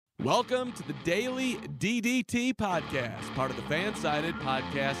Welcome to the Daily DDT Podcast, part of the Fansided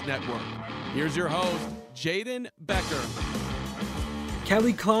Podcast Network. Here's your host, Jaden Becker.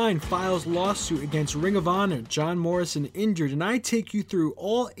 Kelly Klein files lawsuit against Ring of Honor, John Morrison injured, and I take you through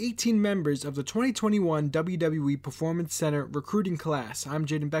all 18 members of the 2021 WWE Performance Center recruiting class. I'm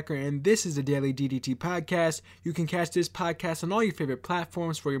Jaden Becker, and this is the Daily DDT Podcast. You can catch this podcast on all your favorite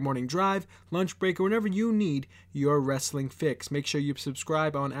platforms for your morning drive, lunch break, or whenever you need your wrestling fix. Make sure you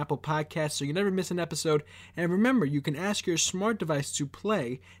subscribe on Apple Podcasts so you never miss an episode. And remember, you can ask your smart device to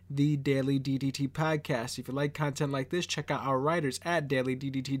play the Daily DDT Podcast. If you like content like this, check out our writers at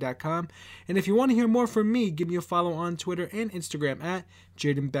dailyddt.com. And if you want to hear more from me, give me a follow on Twitter and Instagram at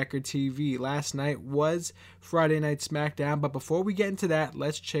Jaden Becker TV. Last night was Friday Night SmackDown, but before we get into that,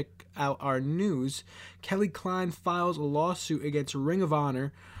 let's check out our news. Kelly Klein files a lawsuit against Ring of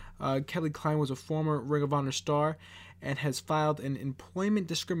Honor. Kelly Klein was a former Ring of Honor star and has filed an employment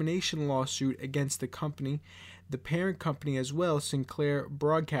discrimination lawsuit against the company, the parent company as well, Sinclair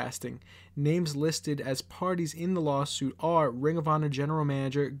Broadcasting. Names listed as parties in the lawsuit are Ring of Honor General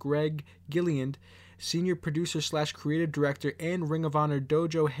Manager Greg Gilliland, Senior Producer / Creative Director and Ring of Honor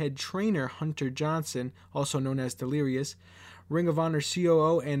Dojo Head Trainer Hunter Johnson, also known as Delirious, Ring of Honor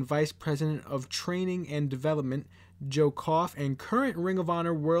COO and Vice President of Training and Development Joe Koff, and current Ring of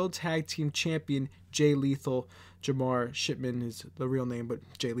Honor World Tag Team Champion Jay Lethal. Jamar Shipman is the real name, but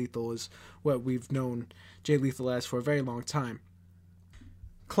Jay Lethal is what we've known Jay Lethal as for a very long time.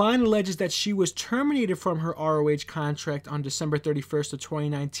 Klein alleges that she was terminated from her ROH contract on December 31st of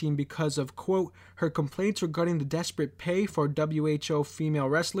 2019 because of, quote, her complaints regarding the desperate pay for WHO female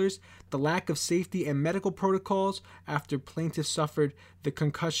wrestlers, the lack of safety and medical protocols after plaintiff suffered the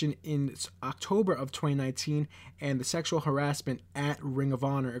concussion in October of 2019, and the sexual harassment at Ring of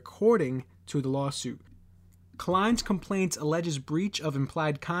Honor, according to the lawsuit. Klein's complaints alleges breach of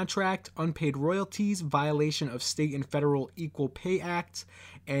implied contract, unpaid royalties, violation of state and federal Equal Pay Acts,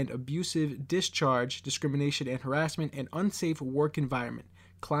 and abusive discharge, discrimination and harassment, and unsafe work environment.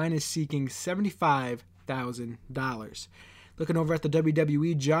 Klein is seeking $75,000. Looking over at the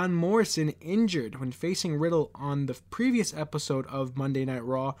WWE, John Morrison injured when facing Riddle on the previous episode of Monday Night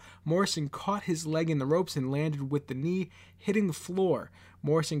Raw. Morrison caught his leg in the ropes and landed with the knee hitting the floor.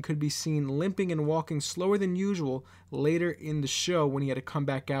 Morrison could be seen limping and walking slower than usual later in the show when he had to come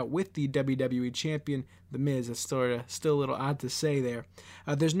back out with the WWE Champion, The Miz. That's still a little odd to say there.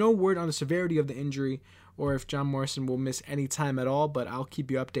 There's no word on the severity of the injury or if John Morrison will miss any time at all, but I'll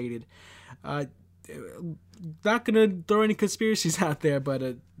keep you updated. Not going to throw any conspiracies out there,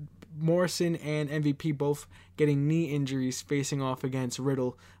 but Morrison and MVP both getting knee injuries facing off against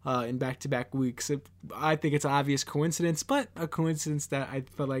Riddle in back-to-back weeks. I think it's an obvious coincidence, but a coincidence that I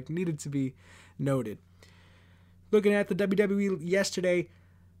felt like needed to be noted. Looking at the WWE yesterday,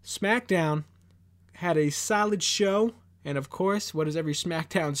 SmackDown had a solid show, and of course, what does every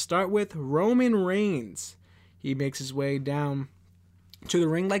SmackDown start with? Roman Reigns. He makes his way down to the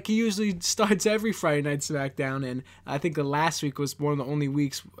ring like he usually starts every Friday Night SmackDown, and I think the last week was one of the only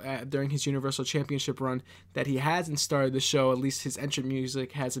weeks during his Universal Championship run that he hasn't started the show. At least his entrance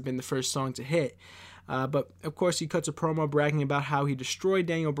music hasn't been the first song to hit. But of course he cuts a promo bragging about how he destroyed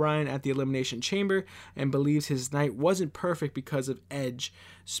Daniel Bryan at the Elimination Chamber and believes his night wasn't perfect because of Edge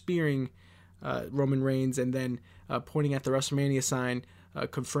spearing Roman Reigns and then pointing at the WrestleMania sign,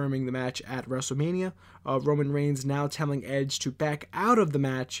 confirming the match at WrestleMania. Roman Reigns now telling Edge to back out of the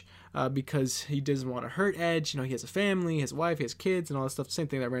match because he doesn't want to hurt Edge. You know, he has a family, his wife, he has kids, and all that stuff. Same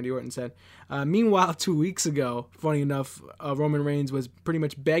thing that Randy Orton said. Meanwhile, 2 weeks ago, funny enough, Roman Reigns was pretty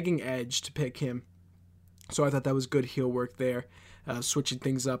much begging Edge to pick him. So I thought that was good heel work there, switching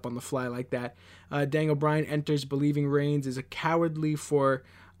things up on the fly like that. Daniel Bryan enters believing Reigns is a cowardly for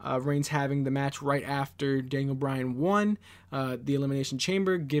Reigns having the match right after Daniel Bryan won the Elimination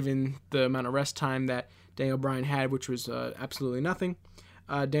Chamber, given the amount of rest time that Daniel Bryan had, which was absolutely nothing.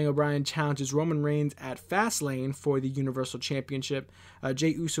 Daniel Bryan challenges Roman Reigns at Fastlane for the Universal Championship. Jey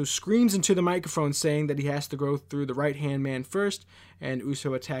Uso screams into the microphone saying that he has to go through the right-hand man first, and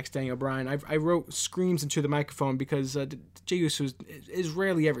Uso attacks Daniel Bryan. I wrote screams into the microphone because Jey Uso is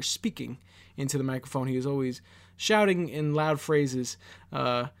rarely ever speaking into the microphone. He is always shouting in loud phrases,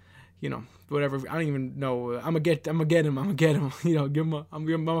 whatever. I don't even know. I'm gonna get him. You know,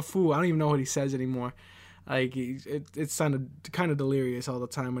 I'm a fool. I don't even know what he says anymore. Like, it sounded kind of delirious all the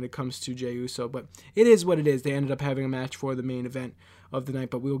time when it comes to Jey Uso, but it is what it is. They ended up having a match for the main event of the night,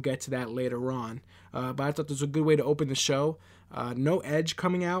 but we'll get to that later on. But I thought this was a good way to open the show. No Edge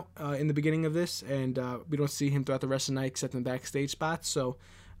coming out in the beginning of this, and we don't see him throughout the rest of the night except in the backstage spots. So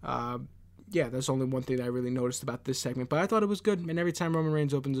yeah, that's only one thing that I really noticed about this segment. But I thought it was good. And every time Roman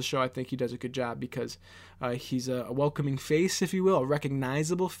Reigns opens the show, I think he does a good job because he's a welcoming face, if you will, a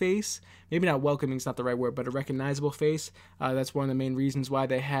recognizable face. Maybe not welcoming is not the right word, but a recognizable face. That's one of the main reasons why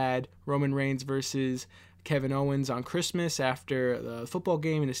they had Roman Reigns versus Kevin Owens on Christmas after the football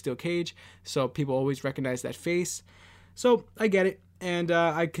game in a steel cage. So people always recognize that face. So I get it. And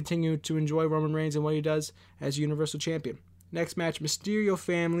I continue to enjoy Roman Reigns and what he does as Universal Champion. Next match, Mysterio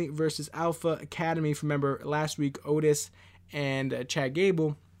family versus Alpha Academy. Remember last week, Otis and Chad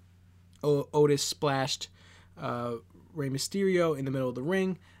Gable. Otis splashed Rey Mysterio in the middle of the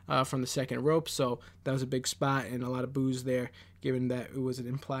ring from the second rope. So that was a big spot and a lot of boos there, given that it was an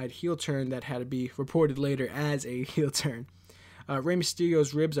implied heel turn that had to be reported later as a heel turn. Rey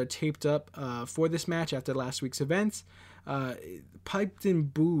Mysterio's ribs are taped up for this match after last week's events. Piped in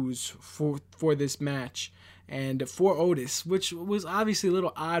boos for this match and for Otis, which was obviously a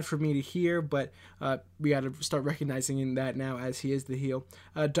little odd for me to hear, but we got to start recognizing that now as he is the heel.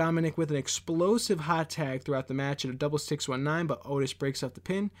 Dominic with an explosive hot tag throughout the match at a double 619, but Otis breaks up the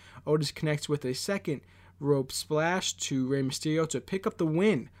pin. Otis connects with a second rope splash to Rey Mysterio to pick up the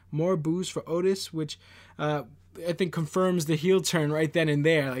win. More boos for Otis, which I think confirms the heel turn right then and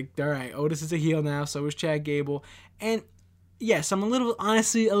there. Like, all right, Otis is a heel now, so is Chad Gable. And yes, I'm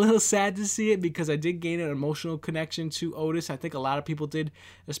honestly a little sad to see it because I did gain an emotional connection to Otis. I think a lot of people did,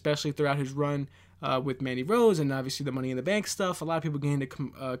 especially throughout his run with Mandy Rose and obviously the Money in the Bank stuff. A lot of people gained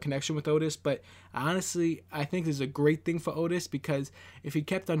a connection with Otis, but honestly, I think this is a great thing for Otis because if he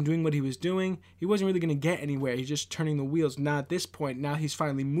kept on doing what he was doing, he wasn't really going to get anywhere. He's just turning the wheels. Now at this point, now he's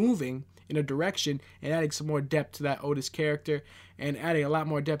finally moving in a direction and adding some more depth to that Otis character and adding a lot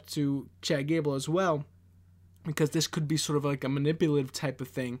more depth to Chad Gable as well. Because this could be sort of like a manipulative type of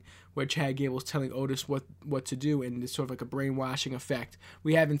thing where Chad Gable is telling Otis what to do, and it's sort of like a brainwashing effect.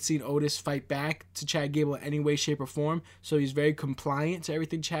 We haven't seen Otis fight back to Chad Gable in any way, shape, or form, so he's very compliant to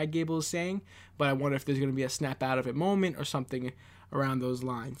everything Chad Gable is saying, but I wonder if there's going to be a snap out of it moment or something around those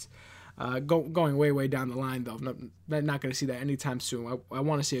lines. Going way down the line, though. Not going to see that anytime soon. I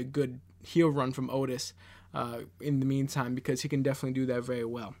want to see a good heel run from Otis in the meantime because he can definitely do that very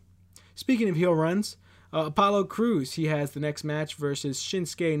well. Speaking of heel runs, Apollo Crews, he has the next match versus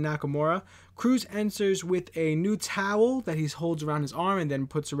Shinsuke Nakamura. Crews enters with a new towel that he holds around his arm and then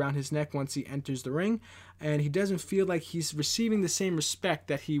puts around his neck once he enters the ring. And he doesn't feel like he's receiving the same respect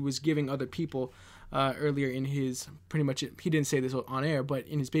that he was giving other people earlier in his, pretty much, he didn't say this on air, but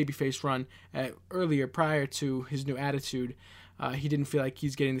in his babyface run earlier prior to his new attitude, he didn't feel like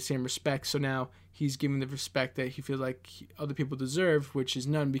he's getting the same respect. So now he's giving the respect that he feels like other people deserve, which is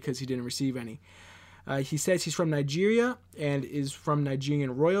none because he didn't receive any. He says he's from Nigeria and is from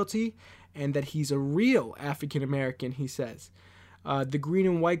Nigerian royalty and that he's a real African American, he says. The green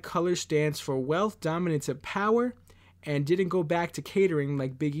and white color stands for wealth, dominance, and power, and didn't go back to catering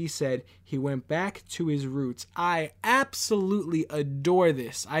like Big E said. He went back to his roots. I absolutely adore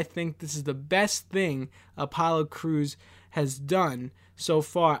this. I think this is the best thing Apollo Crews has done so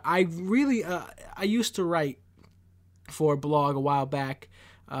far. I used to write for a blog a while back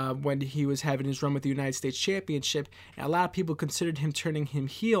when he was having his run with the United States Championship, and a lot of people considered him turning him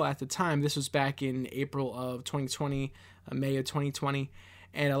heel at the time. This was back in April of 2020, May of 2020,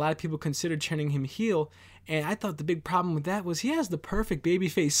 and a lot of people considered turning him heel, and I thought the big problem with that was he has the perfect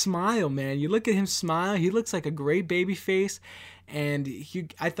babyface smile, man. You look at him smile, he looks like a great babyface, and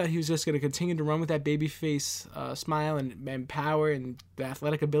I thought he was just going to continue to run with that babyface smile and power and the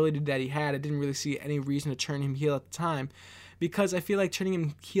athletic ability that he had. I didn't really see any reason to turn him heel at the time, because I feel like turning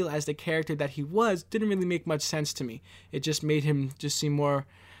him heel as the character that he was didn't really make much sense to me. It just made him just seem more...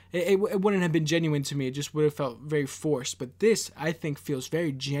 It wouldn't have been genuine to me. It just would have felt very forced. But this, I think, feels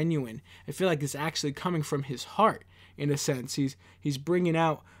very genuine. I feel like it's actually coming from his heart, in a sense. He's bringing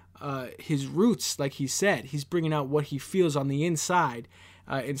out his roots, like he said. He's bringing out what he feels on the inside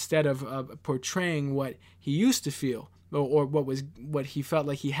instead of portraying what he used to feel or what he felt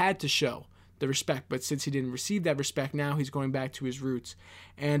like he had to show. The respect, but since he didn't receive that respect, now he's going back to his roots.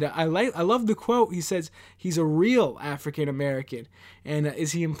 And I love the quote. He says he's a real African American, and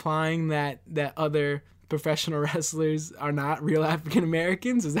is he implying that other professional wrestlers are not real African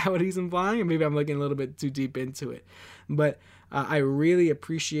Americans? Is that what he's implying? Or maybe I'm looking a little bit too deep into it, but I really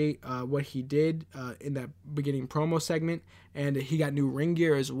appreciate what he did in that beginning promo segment, and he got new ring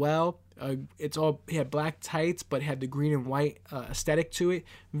gear as well. He had black tights, but had the green and white aesthetic to it.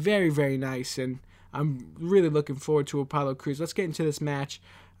 Very, very nice, and I'm really looking forward to Apollo Crews. Let's get into this match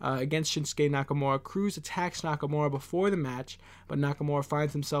against Shinsuke Nakamura. Crews attacks Nakamura before the match, but Nakamura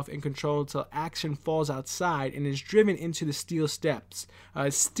finds himself in control until Action falls outside and is driven into the steel steps.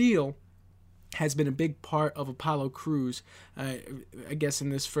 Steel has been a big part of Apollo Crews. I guess in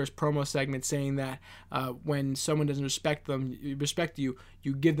this first promo segment, saying that when someone doesn't respect you,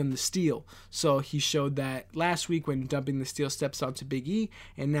 you give them the steel. So he showed that last week when dumping the steel steps onto Big E,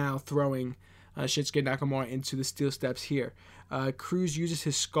 and now throwing Shinsuke Nakamura into the steel steps here. Crews uses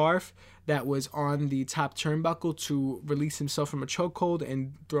his scarf that was on the top turnbuckle to release himself from a chokehold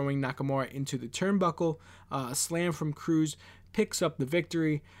and throwing Nakamura into the turnbuckle. A slam from Crews picks up the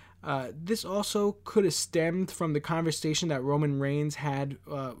victory. This also could have stemmed from the conversation that Roman Reigns had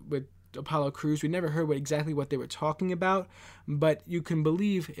with Apollo Crews. We never heard exactly what they were talking about, but you can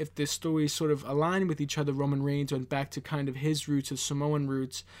believe if the stories sort of align with each other. Roman Reigns went back to kind of his roots, his Samoan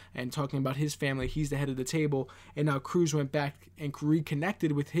roots, and talking about his family. He's the head of the table, and now Crews went back and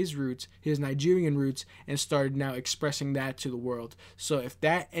reconnected with his roots, his Nigerian roots, and started now expressing that to the world. So if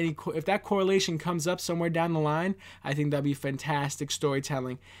that correlation comes up somewhere down the line, I think that'd be fantastic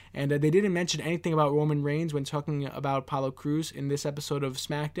storytelling. And they didn't mention anything about Roman Reigns when talking about Apollo Crews in this episode of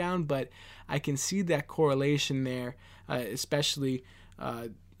SmackDown, but I can see that correlation there, especially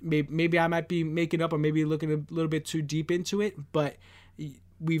maybe I might be making up or maybe looking a little bit too deep into it, but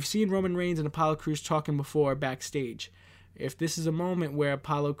we've seen Roman Reigns and Apollo Crews talking before backstage. If this is a moment where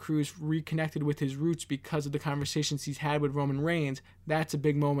Apollo Crews reconnected with his roots because of the conversations he's had with Roman Reigns, that's a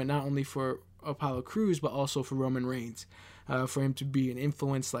big moment not only for Apollo Crews but also for Roman Reigns, for him to be an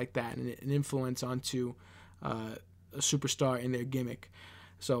influence like that and an influence onto a superstar in their gimmick.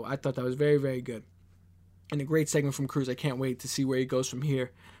 So I thought that was very, very good. And a great segment from Crews. I can't wait to see where he goes from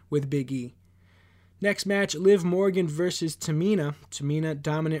here with Big E. Next match, Liv Morgan versus Tamina. Tamina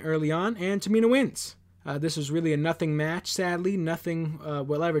dominant early on, and Tamina wins. This was really a nothing match, sadly. Nothing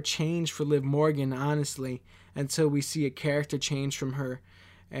will ever change for Liv Morgan, honestly, until we see a character change from her.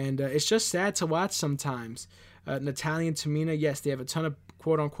 And it's just sad to watch sometimes. Natalya and Tamina, yes, they have a ton of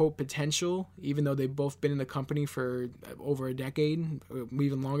quote-unquote potential, even though they've both been in the company for over a decade,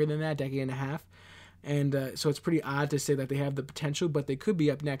 even longer than that, decade and a half. And so it's pretty odd to say that they have the potential, but they could be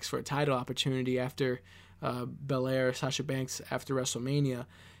up next for a title opportunity after Belair or Sasha Banks after WrestleMania,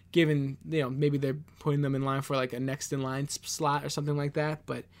 given, maybe they're putting them in line for like a next in line slot or something like that,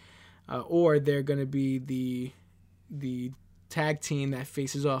 but or they're going to be the tag team that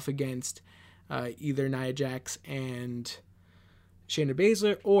faces off against either Nia Jax and Shayna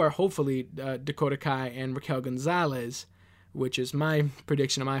Baszler, or hopefully Dakota Kai and Raquel Gonzalez, which is my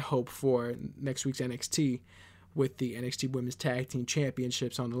prediction and my hope for next week's NXT, with the NXT Women's Tag Team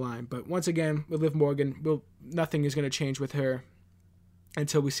Championships on the line. But once again, with Liv Morgan, nothing is going to change with her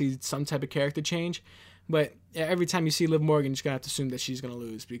until we see some type of character change. But every time you see Liv Morgan, you're just going to have to assume that she's going to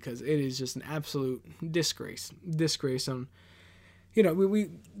lose, because it is just an absolute disgrace. Disgrace.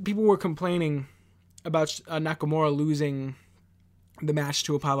 People were complaining about Nakamura losing the match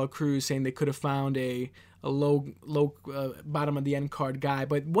to Apollo Crews, saying they could have found a low bottom of the end card guy.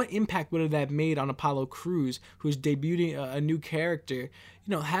 But what impact would have that made on Apollo Crews, who's debuting a new character?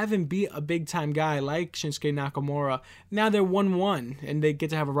 Have him be a big time guy like Shinsuke Nakamura. Now they're 1-1 and they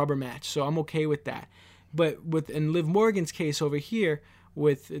get to have a rubber match, so I'm okay with that. But in Liv Morgan's case over here,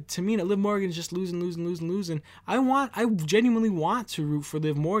 with Tamina, Liv Morgan's just losing. I genuinely want to root for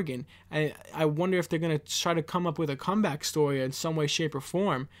Liv Morgan. I wonder if they're going to try to come up with a comeback story in some way, shape, or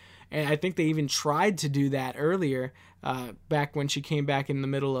form. And I think they even tried to do that earlier, back when she came back in the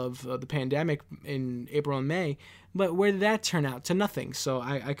middle of the pandemic in April and May. But where did that turn out? To nothing. So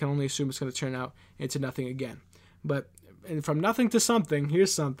I can only assume it's going to turn out into nothing again. But from nothing to something,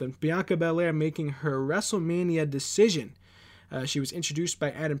 here's something. Bianca Belair making her WrestleMania decision. She was introduced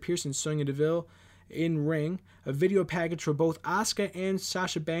by Adam Pearce and Sonya Deville in ring. A video package for both Asuka and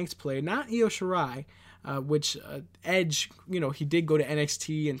Sasha Banks played, not Io Shirai, which Edge, he did go to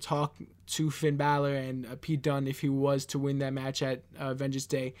NXT and talk to Finn Balor and Pete Dunne if he was to win that match at Vengeance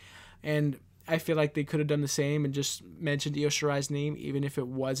Day. And I feel like they could have done the same and just mentioned Io Shirai's name, even if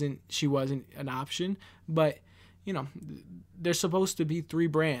she wasn't an option. But there's supposed to be three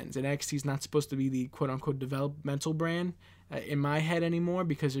brands, and NXT's not supposed to be the quote-unquote developmental brand in my head anymore,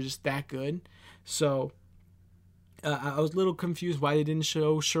 because they're just that good. So I was a little confused why they didn't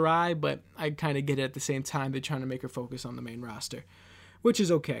show Shirai, but I kind of get it at the same time. They're trying to make her focus on the main roster, which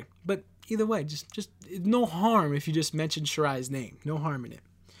is okay. But either way, just no harm if you just mention Shirai's name. No harm in it.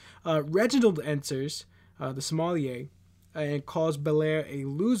 Reginald enters, the sommelier, and calls Belair a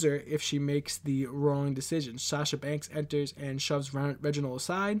loser if she makes the wrong decision. Sasha Banks enters and shoves Reginald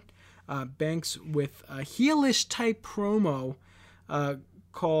aside. Banks, with a heelish type promo,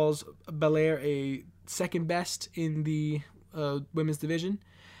 calls Belair a second best in the women's division.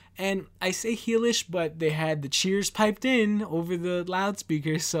 And I say heelish, but they had the cheers piped in over the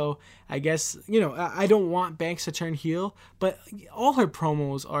loudspeakers, so I guess, I don't want Banks to turn heel, but all her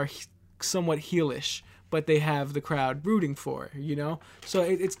promos are somewhat heelish, but they have the crowd rooting for her,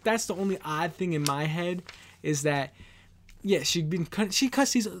 So that's the only odd thing in my head, is that, yeah, she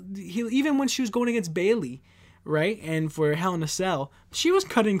cuts these, even when she was going against Bayley, right? And for Hell in a Cell, she was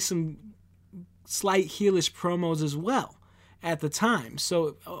cutting some slight heelish promos as well at the time.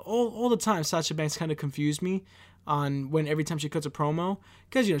 So all the time, Sasha Banks kind of confused me on when every time she cuts a promo,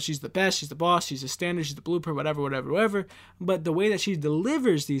 because she's the best, she's the boss, she's the standard, she's the blueprint, whatever. But the way that she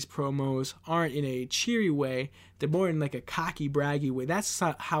delivers these promos aren't in a cheery way; they're more in like a cocky, braggy way. That's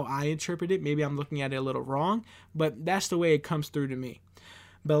how I interpret it. Maybe I'm looking at it a little wrong, but that's the way it comes through to me.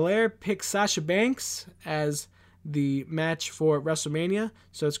 Belair picks Sasha Banks as the match for WrestleMania,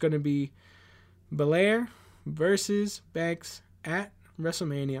 so it's going to be Belair versus Banks at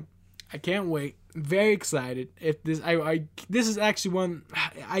WrestleMania. I can't wait. Very excited. If this, this is actually one.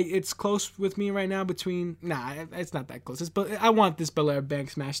 It's close with me right now. It's not that close. But I want this Belair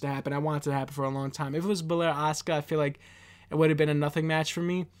Banks match to happen. I want it to happen for a long time. If it was Belair Asuka, I feel like it would have been a nothing match for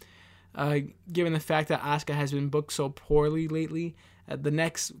me. Given the fact that Asuka has been booked so poorly lately, the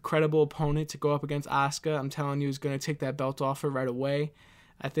next credible opponent to go up against Asuka, I'm telling you, is going to take that belt off her right away.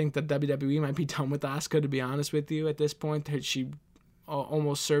 I think that WWE might be done with Asuka, to be honest with you, at this point. She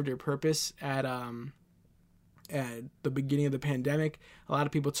almost served her purpose at the beginning of the pandemic. A lot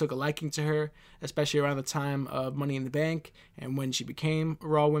of people took a liking to her, especially around the time of Money in the Bank and when she became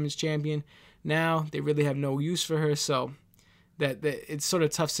Raw Women's Champion. Now they really have no use for her, so that it's sort of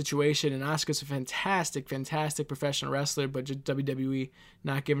a tough situation. And Asuka's a fantastic professional wrestler, but just WWE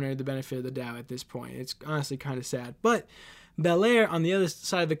not giving her the benefit of the doubt at this point. It's honestly kind of sad. But Belair, on the other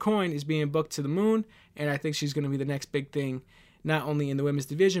side of the coin, is being booked to the moon, and I think she's going to be the next big thing, not only in the women's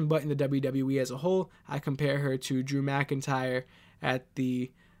division, but in the WWE as a whole. I compare her to Drew McIntyre at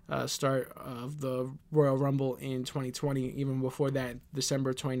the start of the Royal Rumble in 2020. Even before that,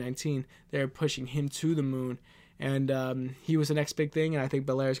 December 2019, they're pushing him to the moon. And he was the next big thing, and I think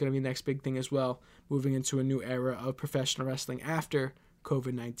Belair is going to be the next big thing as well, moving into a new era of professional wrestling after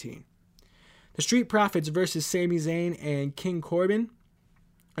COVID-19. The Street Profits versus Sami Zayn and King Corbin.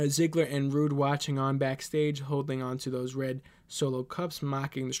 Ziggler and Rude watching on backstage, holding on to those red solo cups,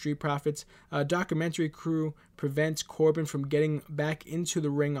 mocking the Street Profits. Documentary crew prevents Corbin from getting back into the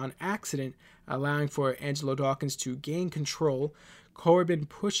ring on accident, allowing for Angelo Dawkins to gain control. Corbin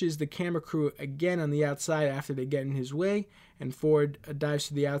pushes the camera crew again on the outside after they get in his way, and Ford dives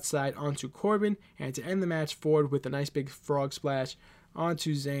to the outside onto Corbin, and to end the match, Ford with a nice big frog splash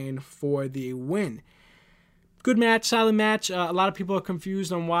onto Zayn for the win. Good match, solid match. A lot of people are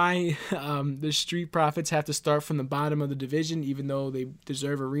confused on why the Street Profits have to start from the bottom of the division, even though they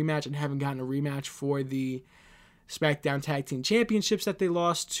deserve a rematch and haven't gotten a rematch for the SmackDown Tag Team Championships that they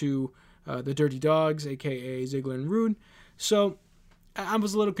lost to the Dirty Dogs, a.k.a. Ziggler and Rude. So I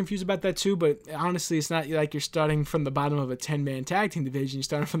was a little confused about that too, but honestly, it's not like you're starting from the bottom of a 10-man tag team division. You're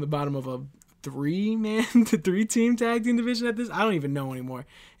starting from the bottom of a 3-team tag team division at this. I don't even know anymore.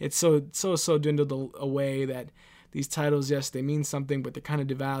 It's so dwindled away that these titles, yes, they mean something, but they're kind of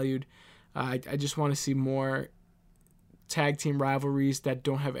devalued. I just want to see more tag team rivalries that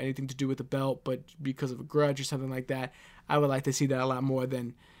don't have anything to do with the belt, but because of a grudge or something like that. I would like to see that a lot more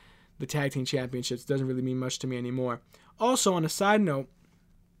than the tag team championships. It doesn't really mean much to me anymore. Also, on a side note,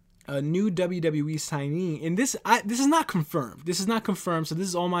 a new WWE signee, and this is not confirmed. This is not confirmed, so this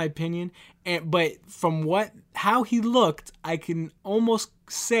is all my opinion. But from how he looked, I can almost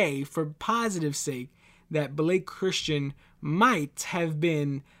say, for positive sake, that Blake Christian might have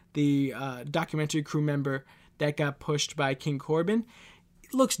been the documentary crew member that got pushed by King Corbin.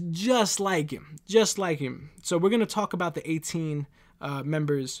 It looks just like him. So we're going to talk about the 18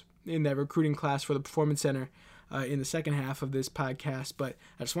 members in that recruiting class for the Performance Center in the second half of this podcast. But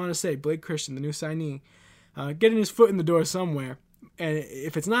I just want to say, Blake Christian, the new signee, getting his foot in the door somewhere. And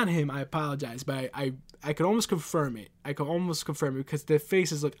if it's not him, I apologize. But I could almost confirm it. Because their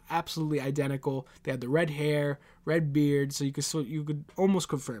faces look absolutely identical. They have the red hair, red beard, so you could almost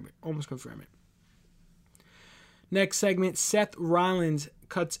confirm it. Next segment, Seth Rollins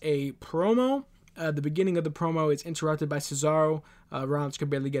cuts a promo. The beginning of the promo is interrupted by Cesaro. Rollins could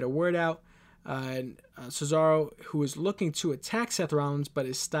barely get a word out. Cesaro, who is looking to attack Seth Rollins, but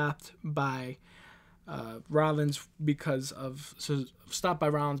is stopped by Rollins because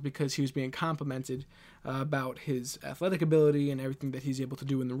he was being complimented about his athletic ability and everything that he's able to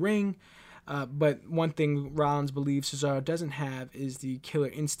do in the ring. But one thing Rollins believes Cesaro doesn't have is the killer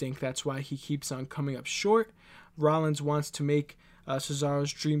instinct. That's why he keeps on coming up short. Rollins wants to make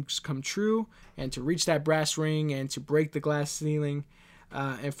Cesaro's dreams come true, and to reach that brass ring and to break the glass ceiling,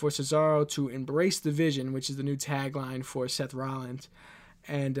 and for Cesaro to embrace the vision, which is the new tagline for Seth Rollins.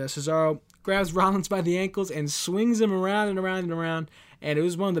 And Cesaro grabs Rollins by the ankles and swings him around and around and around. And it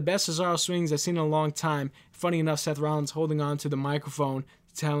was one of the best Cesaro swings I've seen in a long time. Funny enough, Seth Rollins holding on to the microphone,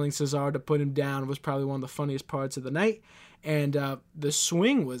 telling Cesaro to put him down, was probably one of the funniest parts of the night. And the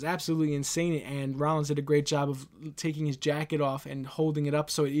swing was absolutely insane. And Rollins did a great job of taking his jacket off and holding it up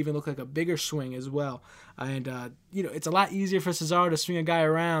so it even looked like a bigger swing as well. And, it's a lot easier for Cesaro to swing a guy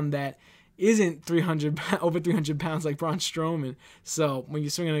around that isn't over 300 pounds like Braun Strowman. So when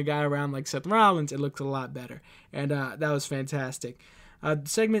you're swinging a guy around like Seth Rollins, it looks a lot better. And that was fantastic. The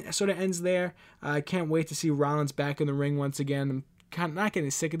segment sort of ends there. I can't wait to see Rollins back in the ring once again. I'm kind of not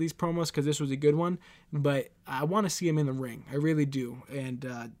getting sick of these promos because this was a good one, but I want to see him in the ring. I really do. And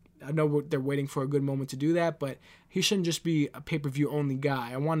I know they're waiting for a good moment to do that, but he shouldn't just be a pay-per-view only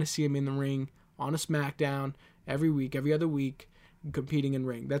guy. I want to see him in the ring on a SmackDown every week, every other week, competing in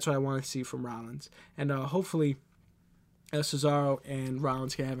ring. That's what I want to see from Rollins. And hopefully Cesaro and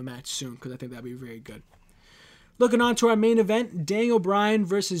Rollins can have a match soon, because I think that'd be very good. Looking on to our main event, Daniel Bryan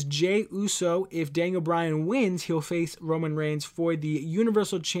versus Jey Uso. If Daniel Bryan wins, he'll face Roman Reigns for the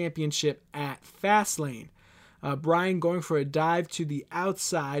Universal Championship at Fastlane. Bryan going for a dive to the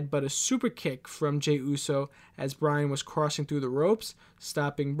outside, but a super kick from Jey Uso as Bryan was crossing through the ropes,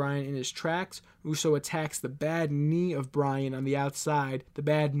 stopping Bryan in his tracks. Uso attacks the bad knee of Bryan on the outside, the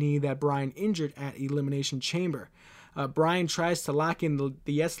bad knee that Bryan injured at Elimination Chamber. Bryan tries to lock in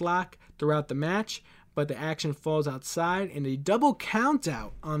the S-lock throughout the match, but the action falls outside and a double count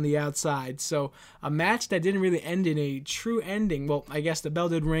out on the outside. So a match that didn't really end in a true ending. Well, I guess the bell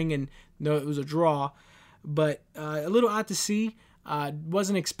did ring and no, it was a draw, but a little odd to see.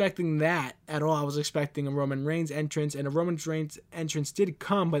 Wasn't expecting that at all. I was expecting a Roman Reigns entrance, and a Roman Reigns entrance did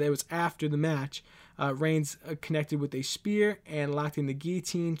come, but it was after the match. Reigns connected with a spear and locked in the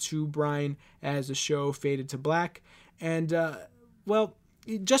guillotine to Bryan as the show faded to black. And,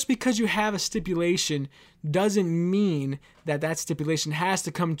 just because you have a stipulation doesn't mean that that stipulation has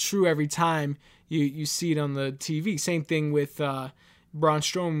to come true every time you see it on the TV. Same thing with Braun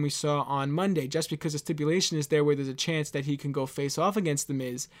Strowman we saw on Monday. Just because a stipulation is there where there's a chance that he can go face off against The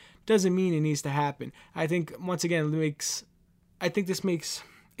Miz doesn't mean it needs to happen. I think, once again, it's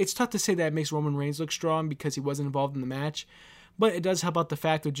tough to say that it makes Roman Reigns look strong because he wasn't involved in the match. But it does help out the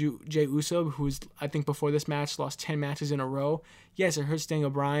fact of Jey Uso, who's, I think, before this match, lost 10 matches in a row. Yes, it hurts Daniel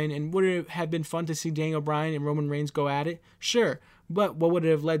Bryan. And would it have been fun to see Daniel Bryan and Roman Reigns go at it? Sure. But what would it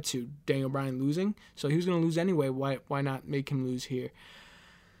have led to? Daniel Bryan losing? So he was going to lose anyway. Why not make him lose here?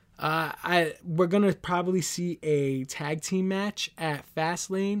 We're going to probably see a tag team match at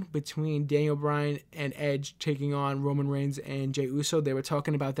Fastlane between Daniel Bryan and Edge taking on Roman Reigns and Jey Uso. They were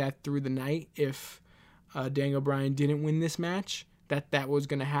talking about that through the night. If Daniel Bryan didn't win this match, that was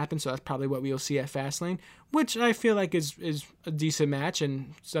going to happen, so that's probably what we'll see at Fastlane, which I feel like is a decent match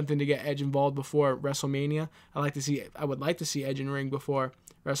and something to get Edge involved before WrestleMania. I would like to see Edge in ring before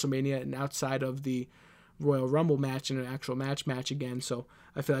WrestleMania and outside of the Royal Rumble match and an actual match again, so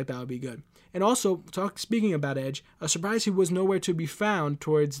I feel like that would be good. And also, speaking about Edge, a surprise he was nowhere to be found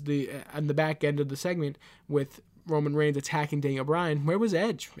towards on the back end of the segment with Roman Reigns attacking Daniel Bryan. Where was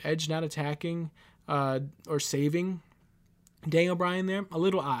Edge? Edge not attacking or saving Daniel Bryan there? A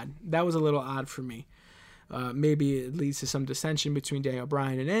little odd. That was a little odd for me. Maybe it leads to some dissension between Daniel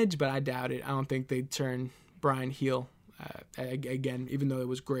Bryan and Edge, but I doubt it. I don't think they'd turn Bryan heel again, even though it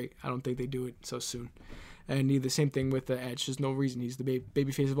was great. I don't think they do it so soon. And the same thing with Edge. There's no reason. He's the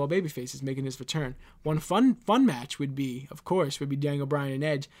babyface of all babyfaces, making his return. One fun match would be Daniel Bryan and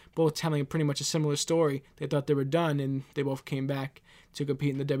Edge, both telling pretty much a similar story. They thought they were done, and they both came back to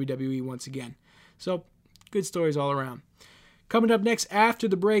compete in the WWE once again. So, good stories all around. Coming up next after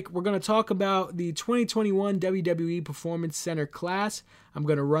the break, we're going to talk about the 2021 WWE Performance Center class. I'm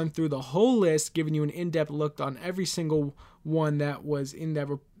going to run through the whole list, giving you an in-depth look on every single one that was in that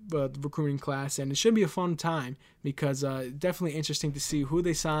recruiting class, and it should be a fun time because definitely interesting to see who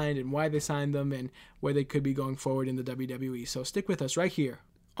they signed and why they signed them and where they could be going forward in the WWE. So stick with us right here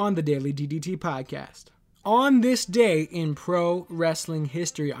on the Daily DDT Podcast. On this day in pro wrestling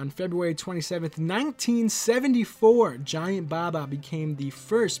history, on February 27th, 1974, Giant Baba became the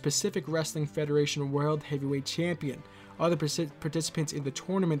first Pacific Wrestling Federation World Heavyweight Champion. Other participants in the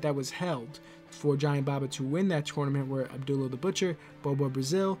tournament that was held for Giant Baba to win that tournament were Abdullah the Butcher, Bobo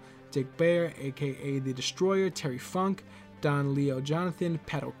Brazil, Dick Bear, aka The Destroyer, Terry Funk, Don Leo Jonathan,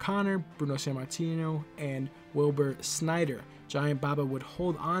 Pat O'Connor, Bruno Sammartino, and Wilbur Snyder. Giant Baba would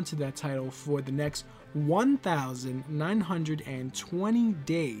hold on to that title for the next 1,920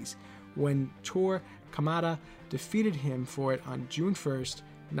 days when Tor Kamada defeated him for it on June 1st,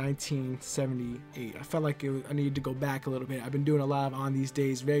 1978. I felt like I needed to go back a little bit. I've been doing a lot on these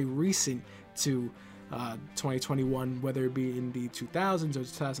days, very recent to 2021, whether it be in the 2000s or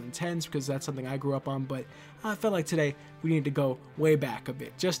 2010s, because that's something I grew up on. But I felt like today we need to go way back a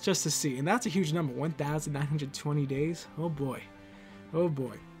bit, just to see. And that's a huge number, 1,920 days. Oh boy. Oh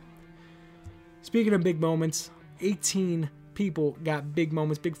boy. Speaking of big moments, 18 people got big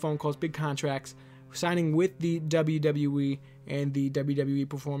moments, big phone calls, big contracts, signing with the WWE and the WWE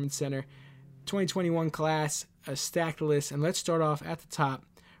Performance Center. 2021 class, a stacked list. And let's start off at the top.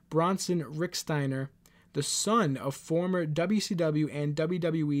 Bronson Rick Steiner, the son of former WCW and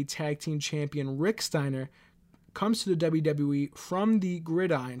WWE Tag Team Champion Rick Steiner, comes to the WWE from the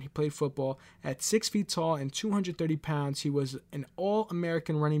gridiron. He played football at 6 feet tall and 230 pounds. He was an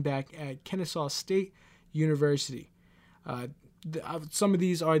All-American running back at Kennesaw State University. Some of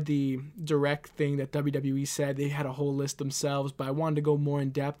these are the direct thing that WWE said. They had a whole list themselves, but I wanted to go more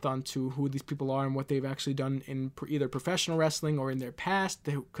in depth onto who these people are and what they've actually done in either professional wrestling or in their past,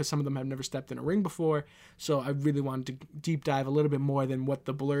 because some of them have never stepped in a ring before. So I really wanted to deep dive a little bit more than what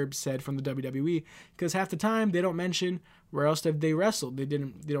the blurb said from the WWE, because half the time they don't mention where else have they wrestled. They're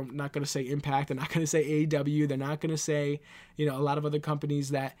not going to say Impact. They're not going to say AEW. They're not going to say, a lot of other companies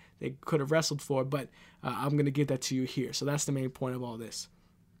that they could have wrestled for, but I'm going to get that to you here. So that's the main point of all this.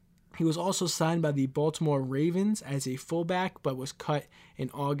 He was also signed by the Baltimore Ravens as a fullback, but was cut in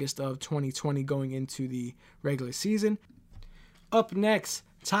August of 2020 going into the regular season. Up next,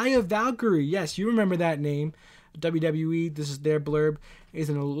 Taya Valkyrie. Yes, you remember that name. WWE, this is their blurb,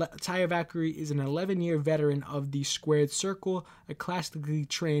 Taya Valkyrie is an 11-year veteran of the Squared Circle, a classically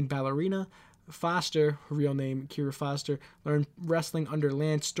trained ballerina. Foster, her real name Kira Foster, learned wrestling under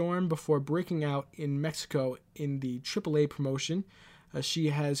Lance Storm before breaking out in Mexico in the AAA promotion. She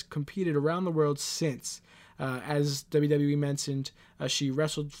has competed around the world since. As WWE mentioned, she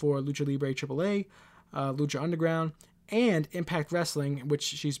wrestled for Lucha Libre AAA, Lucha Underground, and Impact Wrestling, which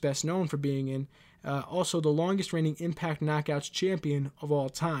she's best known for being in. Also the longest reigning Impact Knockouts champion of all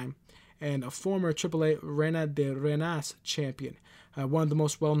time, and a former AAA Reina de Reinas champion. One of the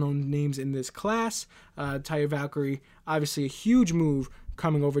most well-known names in this class. Taya Valkyrie, obviously a huge move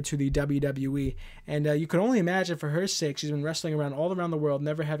coming over to the WWE. And you can only imagine for her sake, she's been wrestling all around the world,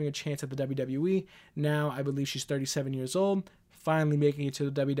 never having a chance at the WWE. Now I believe she's 37 years old, finally making it to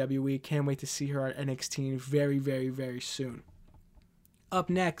the WWE. Can't wait to see her at NXT very, very, very soon. Up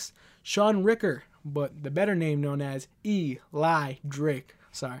next, Shawn Ricker, but the better name known as Eli Drake.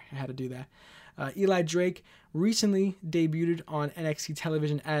 Sorry, I had to do that. Eli Drake recently debuted on NXT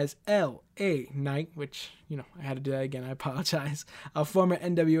television as L.A. Knight, which, I had to do that again, I apologize. A former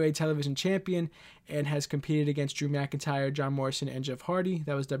NWA television champion, and has competed against Drew McIntyre, John Morrison, and Jeff Hardy.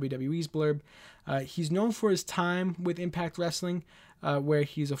 That was WWE's blurb. He's known for his time with Impact Wrestling, where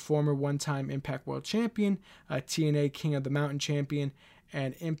he's a former one-time Impact World Champion, TNA King of the Mountain Champion,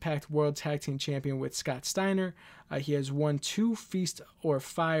 and Impact World Tag Team Champion with Scott Steiner. He has won 2 Feast or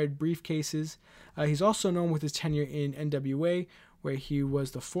Fired briefcases. He's also known with his tenure in NWA, where he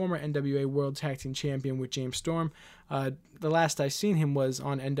was the former NWA World Tag Team Champion with James Storm. The last I seen him was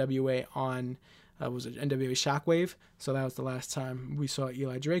on NWA on was it NWA Shockwave, so that was the last time we saw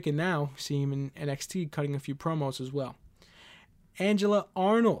Eli Drake, and now see him in NXT cutting a few promos as well. Angela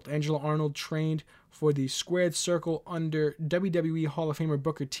Arnold. Angela Arnold trained for the Squared Circle under WWE Hall of Famer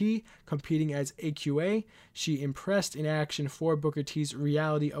Booker T, competing as AQA. She impressed in action for Booker T's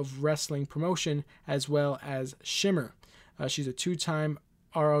Reality of Wrestling promotion, as well as Shimmer. She's a 2-time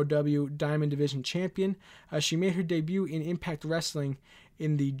ROW Diamond Division champion. She made her debut in Impact Wrestling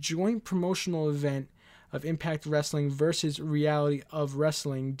in the joint promotional event of Impact Wrestling versus Reality of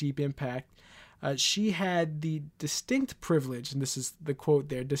Wrestling Deep Impact. She had the distinct privilege, and this is the quote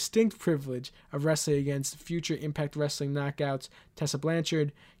there, distinct privilege of wrestling against future Impact Wrestling knockouts Tessa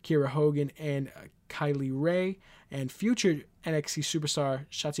Blanchard, Kiera Hogan, and Kylie Ray, and future NXT superstar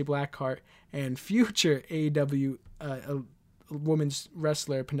Shotzi Blackheart, and future AEW women's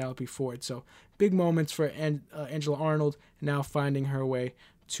wrestler Penelope Ford. So big moments for Angela Arnold, now finding her way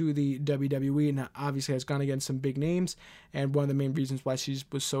to the WWE, and obviously has gone against some big names, and one of the main reasons why she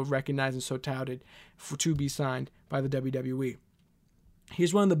was so recognized and so touted to be signed by the WWE.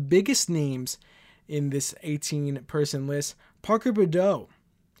 Here's one of the biggest names in this 18-person list. Parker Boudreaux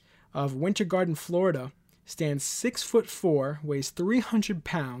of Winter Garden, Florida, stands 6'4", weighs 300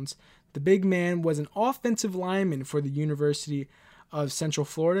 pounds. The big man was an offensive lineman for the University of Central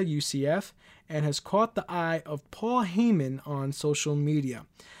Florida, UCF, and has caught the eye of Paul Heyman on social media.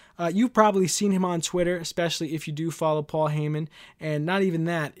 You've probably seen him on Twitter, especially if you do follow Paul Heyman. And not even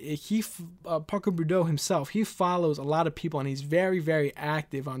that, Parker Boudreaux himself, he follows a lot of people, and he's very, very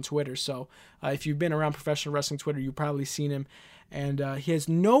active on Twitter. So if you've been around professional wrestling Twitter, you've probably seen him. And he has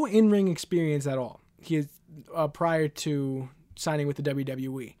no in-ring experience at all. He is prior to signing with the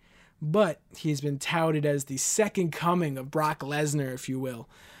WWE. But he's been touted as the second coming of Brock Lesnar, if you will.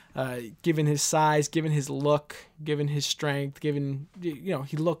 Given his size, given his look, given his strength, he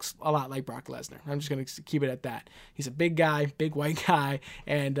looks a lot like Brock Lesnar. I'm just going to keep it at that. He's a big guy, big white guy,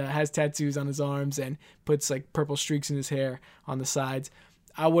 and has tattoos on his arms and puts like purple streaks in his hair on the sides.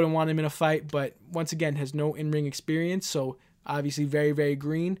 I wouldn't want him in a fight, but once again, has no in-ring experience, so obviously very, very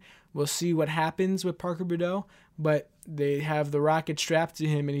green. We'll see what happens with Parker Boudreaux, but they have the rocket strapped to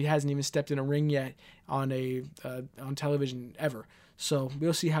him, and he hasn't even stepped in a ring yet on television ever. So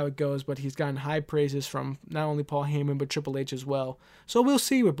we'll see how it goes, but he's gotten high praises from not only Paul Heyman, but Triple H as well. So we'll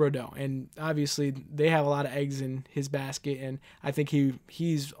see with Boudreaux, and obviously they have a lot of eggs in his basket, and I think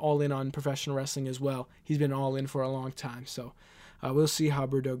he's all in on professional wrestling as well. He's been all in for a long time, so we'll see how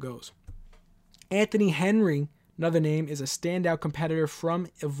Boudreaux goes. Anthony Henry, another name, is a standout competitor from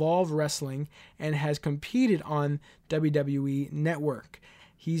Evolve Wrestling and has competed on WWE Network.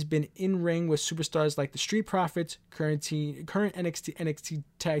 He's been in ring with superstars like the Street Profits, current NXT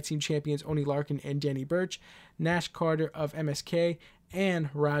Tag Team Champions Oney Larkin and Danny Burch, Nash Carter of MSK,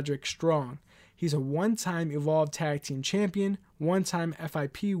 and Roderick Strong. He's a one-time Evolve Tag Team Champion, one-time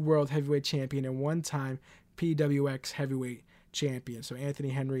FIP World Heavyweight Champion, and one-time PWX Heavyweight Champion. So Anthony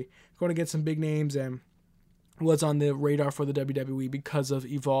Henry going against some big names and was on the radar for the WWE because of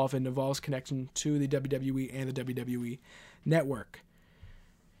Evolve and Evolve's connection to the WWE and the WWE Network.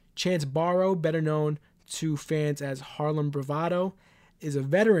 Chance Barrow, better known to fans as Harlem Bravado, is a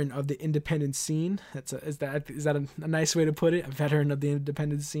veteran of the independent scene. Is that a nice way to put it? A veteran of the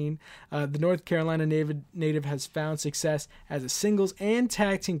independent scene. The North Carolina native has found success as a singles and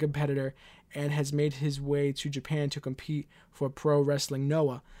tag team competitor and has made his way to Japan to compete for Pro Wrestling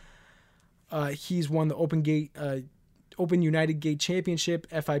Noah. He's won the Open United Gate Championship,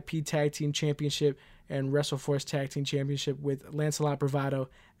 FIP Tag Team Championship, and WrestleForce Tag Team Championship with Lancelot Bravado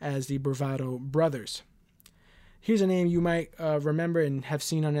as the Bravado Brothers. Here's a name you might remember and have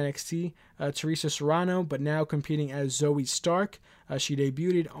seen on NXT, Teresa Serrano, but now competing as Zoe Stark. She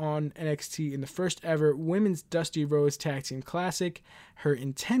debuted on NXT in the first ever Women's Dusty Rhodes Tag Team Classic. Her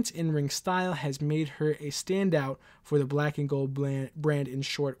intense in-ring style has made her a standout for the Black and Gold brand in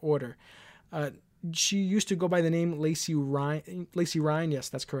short order. She used to go by the name Lacey Ryan, yes,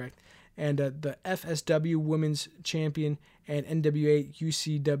 that's correct, and the FSW Women's Champion and NWA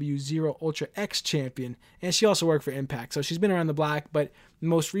UCW Zero Ultra X Champion, and she also worked for Impact, so she's been around the block, but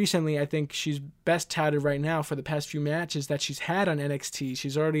most recently, I think she's best touted right now for the past few matches that she's had on NXT.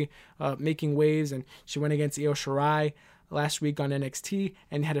 She's already making waves, and she went against Io Shirai last week on NXT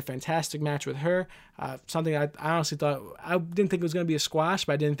and had a fantastic match with her. Something I honestly thought, I didn't think it was going to be a squash,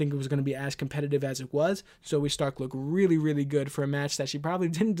 but I didn't think it was going to be as competitive as it was. Zoe Stark looked really, really good for a match that she probably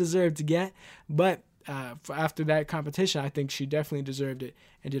didn't deserve to get, but after that competition, I think she definitely deserved it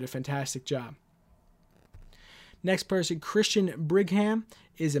and did a fantastic job. Next person, Christian Brigham,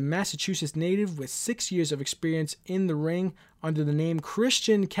 is a Massachusetts native with 6 years of experience in the ring under the name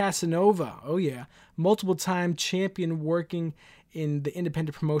Christian Casanova. Oh yeah, multiple-time champion working in the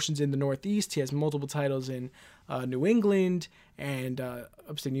independent promotions in the Northeast. He has multiple titles in New England and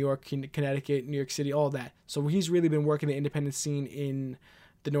upstate New York, Connecticut, New York City, all that. So he's really been working the independent scene in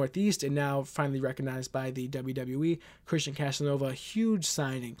the Northeast and now finally recognized by the WWE. Christian Casanova, a huge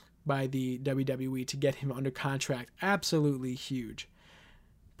signing by the WWE to get him under contract. Absolutely huge.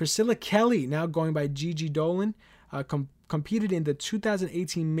 Priscilla Kelly, now going by Gigi Dolan, competed in the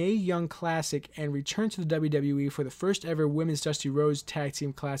 2018 Mae Young Classic and returned to the WWE for the first ever Women's Dusty Rhodes Tag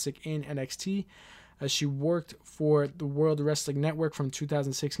Team Classic in NXT. She worked for the World Wrestling Network from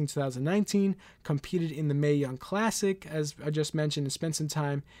 2016 to 2019, competed in the Mae Young Classic, as I just mentioned, and spent some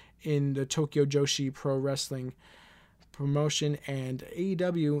time in the Tokyo Joshi Pro Wrestling promotion and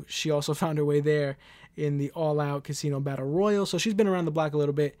AEW. She also found her way there in the All Out Casino Battle Royal. So she's been around the block a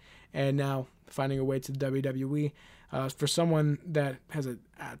little bit and now finding her way to the WWE. For someone that has a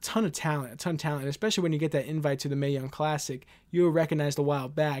ton of talent, especially when you get that invite to the Mae Young Classic, you were recognized a while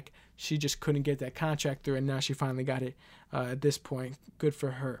back. She just couldn't get that contract through, and now she finally got it at this point. Good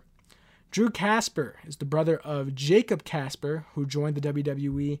for her. Drew Casper is the brother of Jacob Casper, who joined the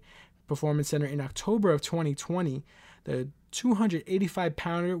WWE Performance Center in October of 2020. The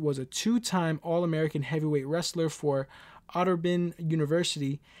 285-pounder was a two-time All-American heavyweight wrestler for Otterbein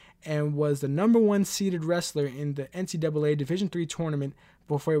University and was the number 1 seeded wrestler in the NCAA Division III tournament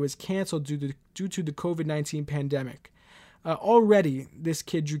before it was canceled due to the COVID-19 pandemic. Already, this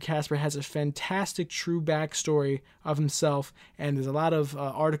kid, Drew Casper, has a fantastic true backstory of himself, and there's a lot of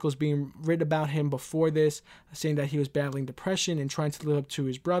articles being written about him before this, saying that he was battling depression and trying to live up to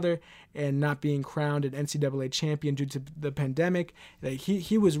his brother and not being crowned an NCAA champion due to the pandemic.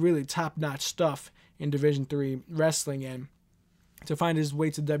 He was really top-notch stuff in Division III wrestling, and to find his way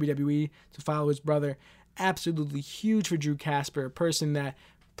to WWE, to follow his brother, absolutely huge for Drew Casper, a person that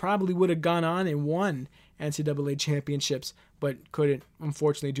probably would have gone on and won NCAA championships, but couldn't,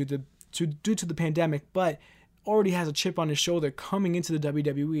 unfortunately, due to the pandemic, but already has a chip on his shoulder coming into the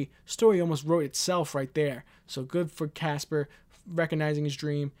WWE. Story almost wrote itself right there. So good for Casper, recognizing his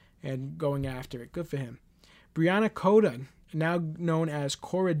dream and going after it. Good for him. Brianna Cota, now known as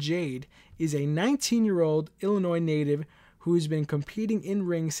Cora Jade, is a 19-year-old Illinois native who has been competing in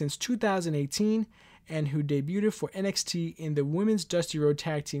ring since 2018 and who debuted for NXT in the Women's Dusty Road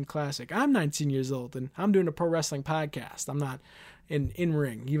Tag Team Classic. I'm 19 years old, and I'm doing a pro wrestling podcast. I'm not in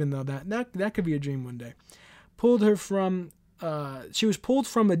ring, even though that could be a dream one day. She was pulled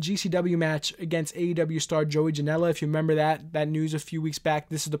from a GCW match against AEW star Joey Janela. If you remember that news a few weeks back,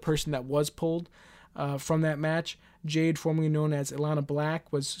 this is the person that was pulled from that match. Jade, formerly known as Ilana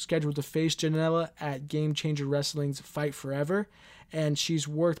Black, was scheduled to face Janela at Game Changer Wrestling's Fight Forever, and she's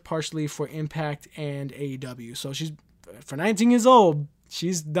worked partially for Impact and AEW. So she's, for 19 years old,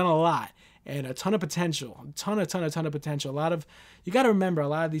 she's done a lot and a ton of potential, a ton of potential. You got to remember, a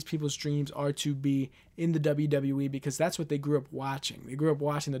lot of these people's dreams are to be in the WWE because that's what they grew up watching. They grew up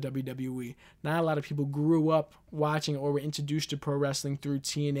watching the WWE. Not a lot of people grew up watching or were introduced to pro wrestling through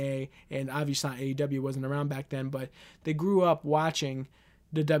TNA, and obviously not AEW, wasn't around back then, but they grew up watching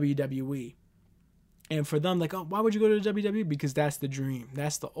the WWE. And for them, like, oh, why would you go to the WWE? Because that's the dream.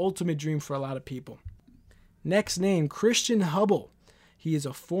 That's the ultimate dream for a lot of people. Next name, Christian Hubble. He is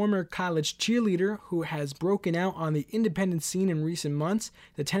a former college cheerleader who has broken out on the independent scene in recent months.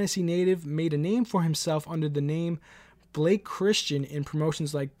 The Tennessee native made a name for himself under the name Blake Christian in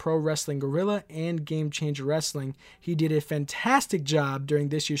promotions like Pro Wrestling Guerrilla and Game Changer Wrestling. He did a fantastic job during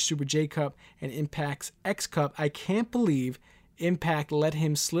this year's Super J Cup and Impact's X Cup. I can't believe Impact let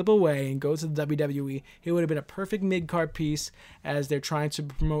him slip away and go to the WWE. He would have been a perfect mid-card piece as they're trying to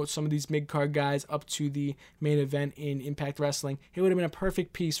promote some of these mid-card guys up to the main event in Impact Wrestling. He would have been a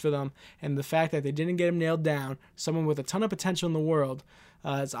perfect piece for them, and the fact that they didn't get him nailed down, someone with a ton of potential in the world,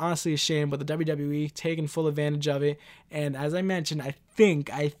 it's honestly a shame, but the WWE taking full advantage of it. And as I mentioned, I think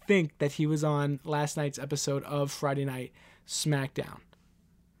that he was on last night's episode of Friday Night SmackDown.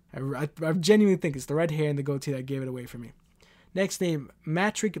 I genuinely think it's the red hair and the goatee that gave it away for me. Next name,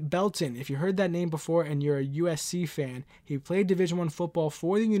 Matrick Belton. If you heard that name before and you're a USC fan, he played Division I football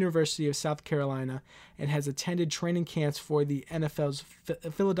for the University of South Carolina and has attended training camps for the NFL's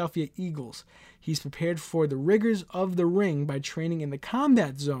Philadelphia Eagles. He's prepared for the rigors of the ring by training in the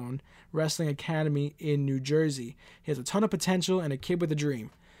Combat Zone Wrestling Academy in New Jersey. He has a ton of potential and a kid with a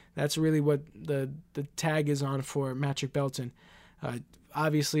dream. That's really what the tag is on for Matrick Belton.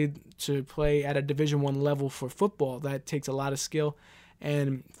 Obviously, to play at a Division I level for football, that takes a lot of skill.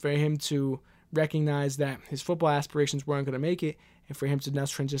 And for him to recognize that his football aspirations weren't going to make it, and for him to now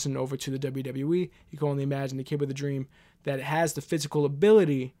transition over to the WWE, you can only imagine the kid with a dream that has the physical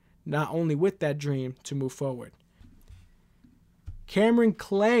ability, not only with that dream, to move forward. Cameron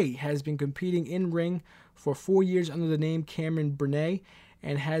Clay has been competing in ring for 4 years under the name Cameron Burnett,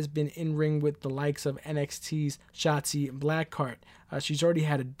 and has been in ring with the likes of NXT's Shotzi Blackheart. She's already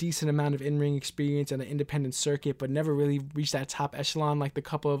had a decent amount of in-ring experience on the independent circuit, but never really reached that top echelon like the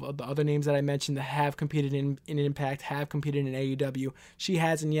couple of the other names that I mentioned that have competed in Impact, have competed in AEW. She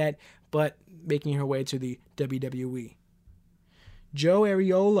hasn't yet, but making her way to the WWE. Joe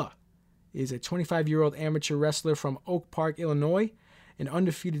Areola is a 25-year-old amateur wrestler from Oak Park, Illinois. An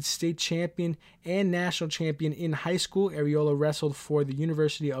undefeated state champion and national champion in high school, Areola wrestled for the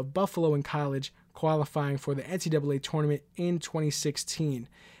University of Buffalo in college, qualifying for the NCAA tournament in 2016.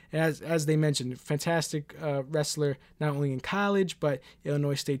 And as they mentioned, fantastic wrestler not only in college but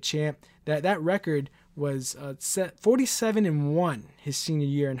Illinois state champ. That record was 47-1 his senior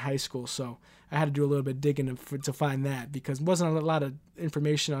year in high school. So I had to do a little bit of digging to find that because there wasn't a lot of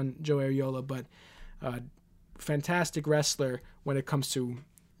information on Joe Areola, but fantastic wrestler when it comes to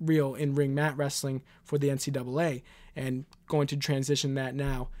real in-ring mat wrestling for the NCAA, and going to transition that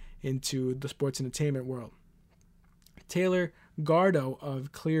now into the sports entertainment world. Taylor Gardo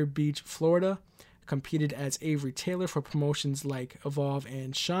of Clear Beach, Florida, competed as Avery Taylor for promotions like Evolve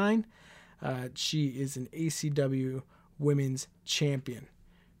and Shine. She is an ACW Women's Champion.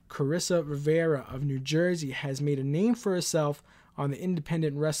 Carissa Rivera of New Jersey has made a name for herself on the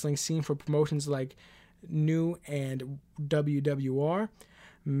independent wrestling scene for promotions like New and WWR.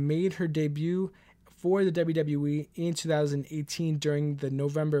 Made her debut for the WWE in 2018 during the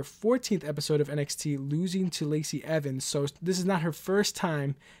November 14th episode of NXT, losing to Lacey Evans. So this is not her first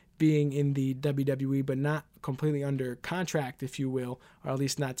time being in the WWE, but not completely under contract, if you will, or at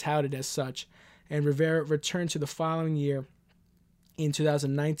least not touted as such. And Rivera returned to the following year in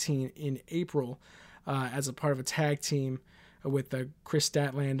 2019 in April as a part of a tag team with Chris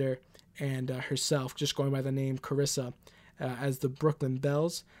Statlander and herself, just going by the name Carissa, as the Brooklyn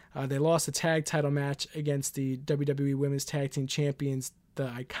Bells. They lost a tag title match against the WWE Women's Tag Team Champions, the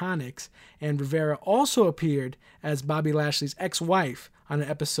Iconics, and Rivera also appeared as Bobby Lashley's ex-wife on an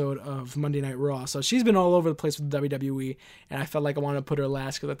episode of Monday Night Raw. So she's been all over the place with the WWE, and I felt like I wanted to put her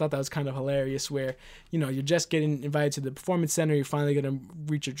last because I thought that was kind of hilarious where, you're just getting invited to the Performance Center, you're finally going to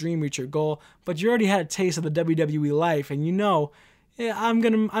reach your dream, reach your goal, but you already had a taste of the WWE life, and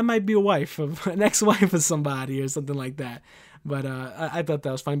I might be a wife of an ex-wife of somebody or something like that. But I thought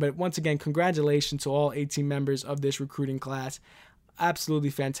that was funny. But once again, congratulations to all 18 members of this recruiting class. Absolutely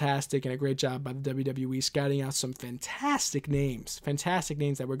fantastic and a great job by the WWE scouting out some fantastic names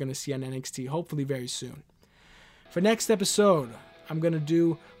that we're going to see on NXT hopefully very soon. For next episode, I'm going to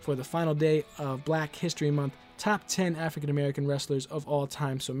do, for the final day of Black History Month, top 10 African American wrestlers of all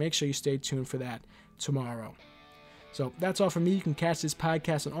time. So make sure you stay tuned for that tomorrow. So that's all from me. You can catch this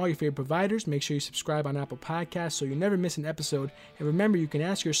podcast on all your favorite providers. Make sure you subscribe on Apple Podcasts so you never miss an episode. And remember, you can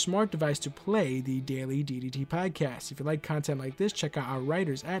ask your smart device to play the Daily DDT podcast. If you like content like this, check out our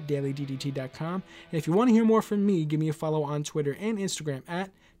writers at dailyddt.com. And if you want to hear more from me, give me a follow on Twitter and Instagram at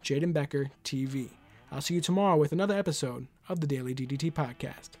Jaden Becker TV. I'll see you tomorrow with another episode of the Daily DDT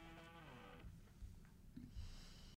podcast.